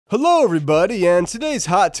Hello everybody, and today's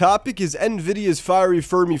hot topic is Nvidia's fiery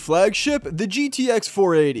Fermi flagship, the GTX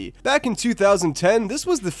 480. Back in 2010, this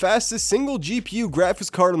was the fastest single GPU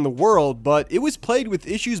graphics card in the world, but it was plagued with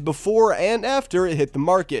issues before and after it hit the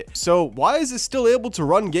market. So why is it still able to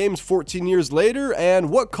run games 14 years later, and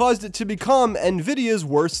what caused it to become Nvidia's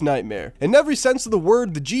worst nightmare? In every sense of the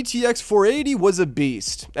word, the GTX 480 was a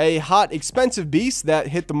beast. A hot, expensive beast that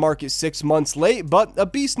hit the market 6 months late, but a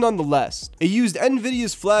beast nonetheless. It used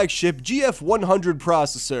Nvidia's flagship GF100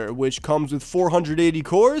 processor, which comes with 480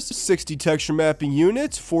 cores, 60 texture mapping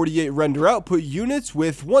units, 48 render output units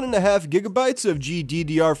with 1.5 gigabytes of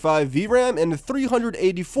GDDR5 VRAM and a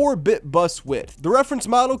 384-bit bus width. The reference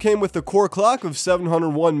model came with a core clock of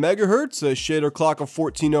 701 MHz, a shader clock of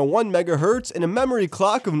 1401 MHz, and a memory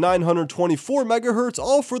clock of 924 MHz,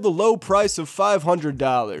 all for the low price of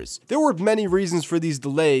 $500. There were many reasons for these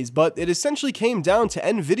delays, but it essentially came down to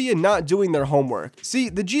Nvidia not doing their homework. See,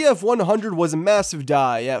 the GF100 was a massive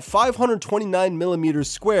die at 529mm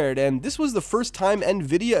squared, and this was the first time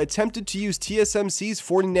Nvidia attempted to use TSMC's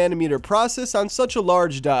 40nm process on such a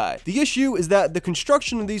large die. The issue is that the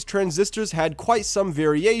construction of these transistors had quite some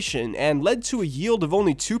variation and led to a yield of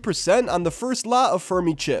only 2% on the first lot of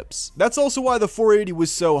Fermi chips. That's also why the 480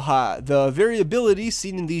 was so hot. The variability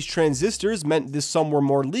seen in these transistors meant this some were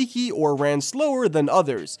more leaky or ran slower than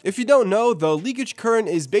others. If you don't know, the leakage current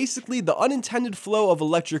is basically the unintended flow of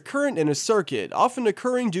electric current in a circuit, often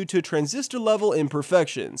occurring due to transistor level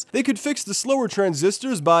imperfections. They could fix the slower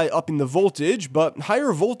transistors by upping the voltage, but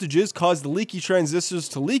higher voltages caused the leaky transistors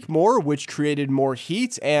to leak more, which created more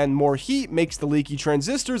heat, and more heat makes the leaky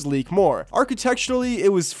transistors leak more. Architecturally,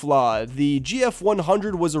 it was flawed. The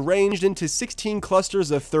GF100 was arranged into 16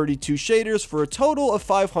 clusters of 32 shaders for a total of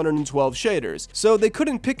 512 shaders, so they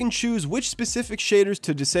couldn't pick and choose which specific shaders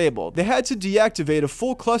to disable. They had to deactivate a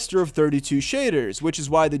full cluster of 32 shaders, which is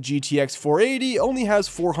why the GTX 480 only has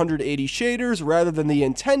 480 shaders rather than the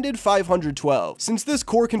intended 512. Since this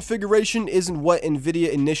core configuration isn't what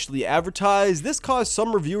Nvidia initially advertised, this caused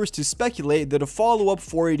some reviewers to speculate that a follow-up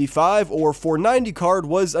 485 or 490 card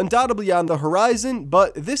was undoubtedly on the horizon,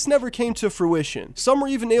 but this never came to fruition. Some were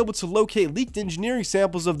even able to locate leaked engineering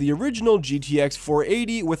samples of the original GTX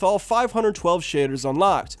 480 with all 512 shaders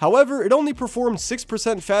unlocked. However, it only performed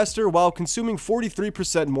 6% faster while consuming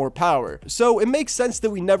 43% more power. So it makes sense that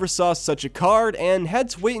we never saw such a card and had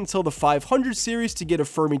to wait until the 500 series to get a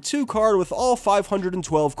Fermi 2 card with all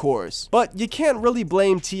 512 cores. But you can't really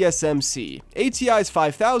blame TSMC. ATI's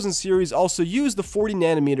 5000 series also used the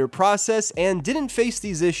 40nm process and didn't face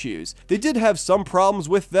these issues. They did have some problems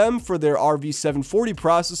with them for their RV740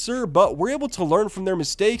 processor, but were able to learn from their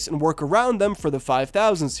mistakes and work around them for the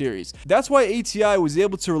 5000 series. That's why ATI was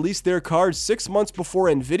able to release their cards 6 months before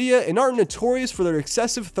Nvidia and aren't notorious for their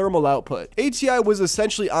excessive thermal output. ATI was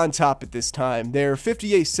essentially on top at this time. Their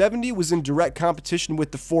 5870 was in direct competition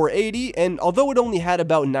with the 480, and although it only had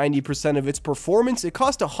about 90% of its performance, it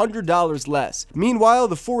cost $100 less. Meanwhile,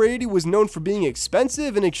 the 480 was known for being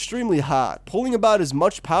expensive and extremely hot, pulling about as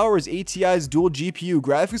much power as ATI's dual GPU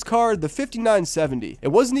graphics card, the 5970. It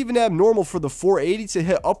wasn't even abnormal for the 480 to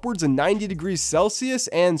hit upwards of 90 degrees Celsius,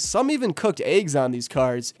 and some even cooked eggs on these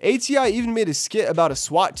cards. ATI even made a skit about a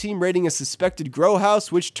SWAT team raiding a suspected grow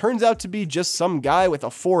house, which turns out to be just some guy with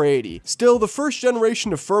a 480. Still, the first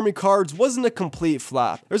generation of Fermi cards wasn't a complete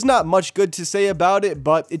flop. There's not much good to say about it,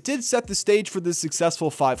 but it did set the stage for the successful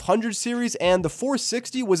 500 series, and the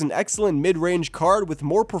 460 was an excellent mid-range card with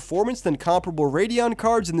more performance than comparable Radeon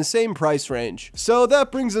cards in the same price range. So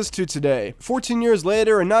that brings us to today. 14 years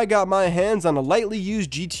later, and I got my hands on a lightly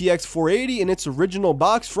used GTX 480 in its original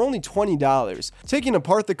box for only $20. Taking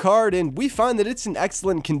apart the card, and we find that it's in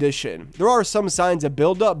excellent condition. There are some signs of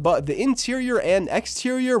buildup, but the interior and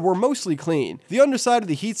exterior were mostly clean. The underside of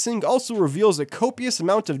the heatsink also reveals a copious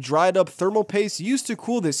amount of dried up thermal paste used to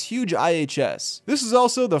cool this huge IHS. This is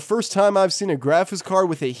also the first time I've seen a graphics card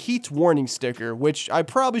with a heat warning sticker, which I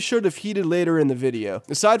probably should have heated later in the video.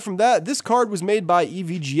 Aside from that, this card was made by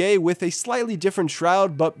EVGA with a slightly different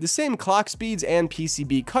shroud, but the same clock speeds and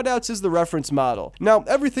PCB cutouts as the reference model. Now,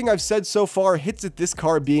 everything I've said so far hits at this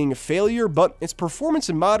card being a failure, but its performance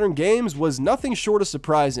in modern games was nothing short of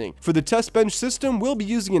surprising. For the test bench system, we'll be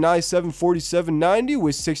using an i7-4790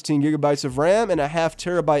 with 16GB of RAM and a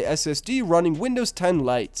 0.5TB SSD running Windows 10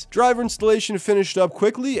 Lite. Driver installation finished up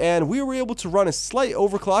quickly, and we were able to run a slight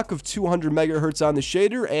overclock of 200 MHz on the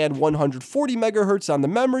shader and 140 MHz on the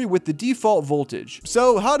memory with the default voltage.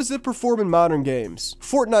 So how does it perform in modern games?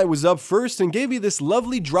 Fortnite was up first and gave me this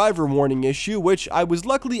lovely driver warning issue, which I was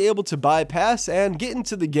luckily able to bypass and get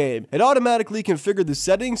into the game. It automatically configured the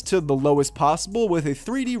settings to the lowest possible with a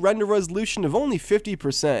 3D render resolution of only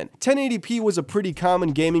 50%. 1080p was a pretty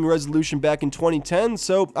common gaming resolution back in 2010,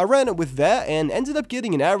 so I ran it with that and ended up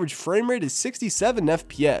getting an average frame rate of 67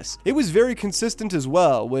 FPS. It was very consistent as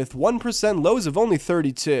well, with 1% lows of only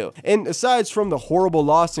 32. And aside from the horrible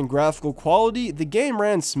loss in graphical quality, the game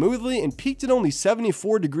ran smoothly and peaked at only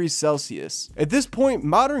 74 degrees Celsius. At this point,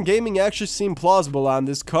 modern gaming actually seemed plausible on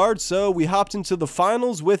this card, so we hopped into the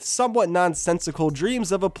finals with somewhat nonsensical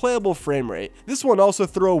dreams of a playable frame rate. This one also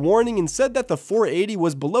threw a warning and said that the 480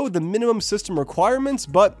 was below the minimum system requirements,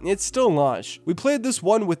 but it still launched. We played this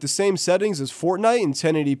one with the same settings as Fortnite in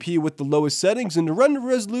 1080p with the lowest settings and a render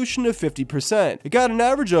resolution of 50%. It got an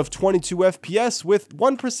average of 22 FPS with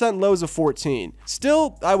 1% lows of 14.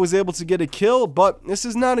 Still, I was able to get a kill, but this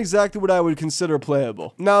is not exactly what I would consider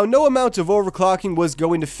playable. Now, no amount of overclocking was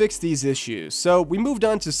going to fix these issues, so we moved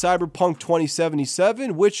on to Cyberpunk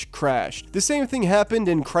 2077, which crashed. The same thing happened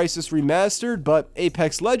in Crisis Remastered, but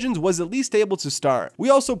Apex Legends was at least able to start. We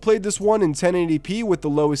also played this one in 1080p with the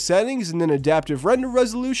lowest settings and an adaptive render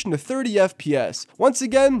resolution of 30 FPS. Once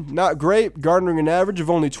again, not great, garnering an average of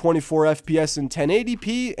only 24 FPS in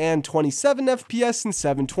 1080p and 27 FPS in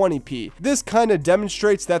 720p. This kinda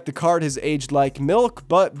demonstrates that the card has aged like milk,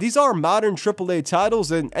 but these are modern AAA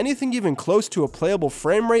titles and anything even close to a playable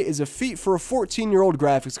frame rate is a feat for a 14-year-old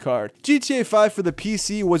graphics card. GTA 5 for the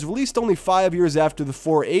PC was released only 5 years after the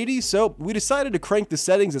 480, so we decided to crank the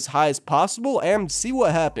settings as high as possible and see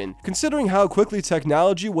what happened. Considering how quickly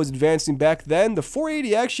technology was advancing back then, the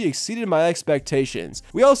 480 actually exceeded my expectations.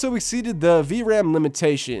 We also exceeded the VRAM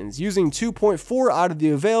limitations, using 2.4 out of the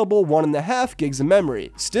available 1.5 gigs of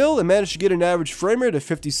memory. Still, it managed to get an average frame rate of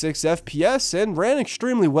 56 FPS and ran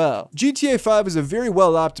extremely well. GTA 5 is a very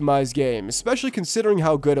well optimized game, especially considering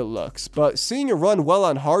how good it looks, but seeing it run well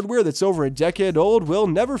on hardware that's over a decade old will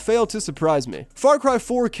never fail to surprise me. Far Cry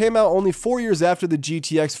 4 came out only 4 years after the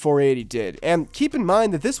GTX 480 did, and keep in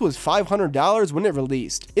mind that this was $500 when it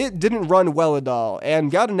released. It didn't run well at all,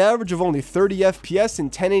 and got an average of only 30 FPS in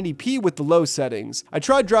 1080p with the low settings. I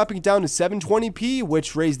tried dropping it down to 720p,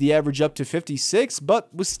 which raised the average up to 56,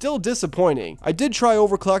 but was still disappointing. I did try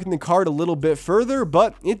overclocking the card a little bit further,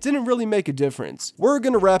 but it didn't really make a difference. We're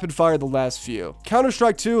gonna rapid fire the last few.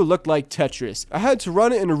 Counter-Strike 2 looked like Tetris. I had to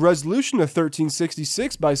run it in a resolution of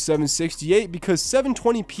 1366 by 768 because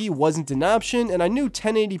 720p wasn't an option, and I knew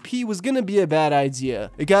 1080p was gonna be a bad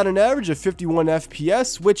idea. It got an average of 51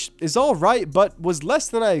 FPS, which is alright, but was less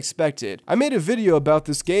than I expected. I made a video about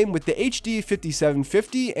this game with the HD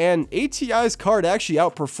 5750, and ATI's card actually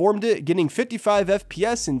outperformed it, getting 55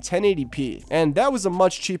 FPS in 1080p, and that was a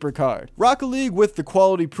much cheaper card. Rocket League with the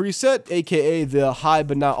quality preset, aka the high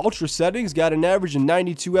but not ultra settings, got an average of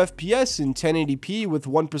 92 FPS in 1080p with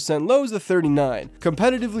 1% lows of 39.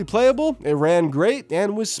 Competitively playable, it ran great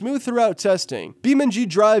and was smooth throughout testing.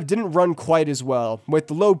 Beamng.Drive didn't run quite as well. With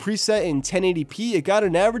the low preset in 1080p, it got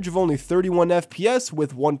an average of only 31 FPS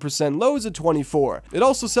with 1% lows of 24. It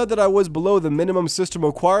also said that I was below the minimum system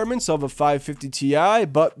requirements of a 550 Ti,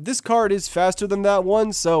 but this card is faster than that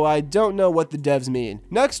one, so I don't know what the devs mean.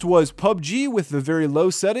 Next was PUBG with the very low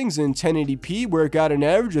settings in 1080p, where it got an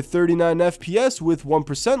average of 39 FPS with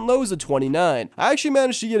 1% lows of 29. I actually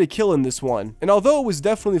managed to get a kill in this one, and although it was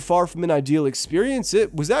definitely far from an ideal experience,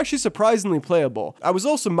 it was actually surprisingly playable. I was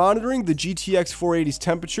also monitoring the GTX 480's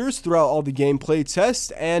temperatures throughout all the gameplay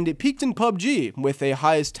tests, and it peaked in PUBG with a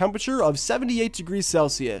highest temperature of 78 degrees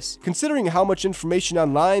Celsius. Considering how much information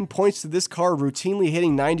online points to this card routinely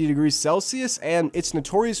hitting 90 degrees Celsius and its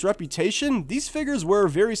notorious reputation, these figures were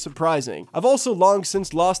very surprising. I've also long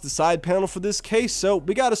since lost the side panel for this case, so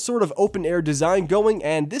we got a sort of open air design going,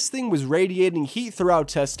 and this thing was radiating heat throughout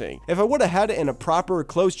testing. If I would have had it in a proper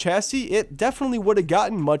closed chassis, it definitely would have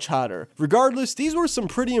gotten much hotter. Regardless, these were some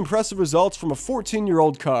pretty impressive results from a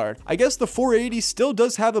 14-year-old card. I guess the 480 still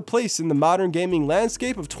does have a place in the modern gaming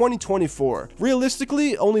landscape of 2024.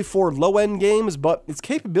 Realistically, only for low-end games, but its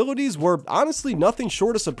capabilities were honestly nothing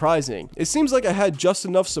short of surprising. It seems like I had just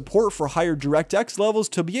enough support for higher DirectX levels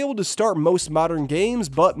to be able to start most modern games,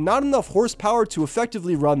 but not enough horsepower to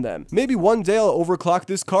effectively run them. Maybe one day I'll overclock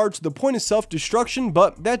this card to the point of self-destruction,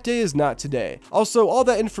 but that day is not today. Also, all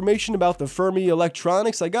that information about the Fermi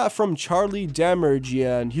electronics I got from Charlie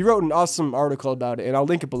Damergian. He wrote an awesome article about it, and I'll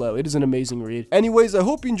link it below. It is an amazing read. Anyways, I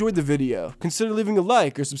hope you enjoyed the video. Consider leaving a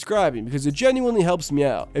like or subscribing because it genuinely helps me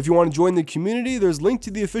out. If you want to join the community, there's a link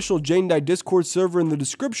to the official Jane Discord server in the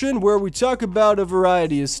description where we talk about a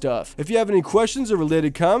variety of stuff. If you have any questions or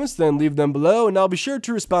related comments, then leave them below and I'll be sure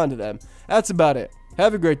to respond to them. That's about it.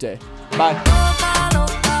 Have a great day. Bye.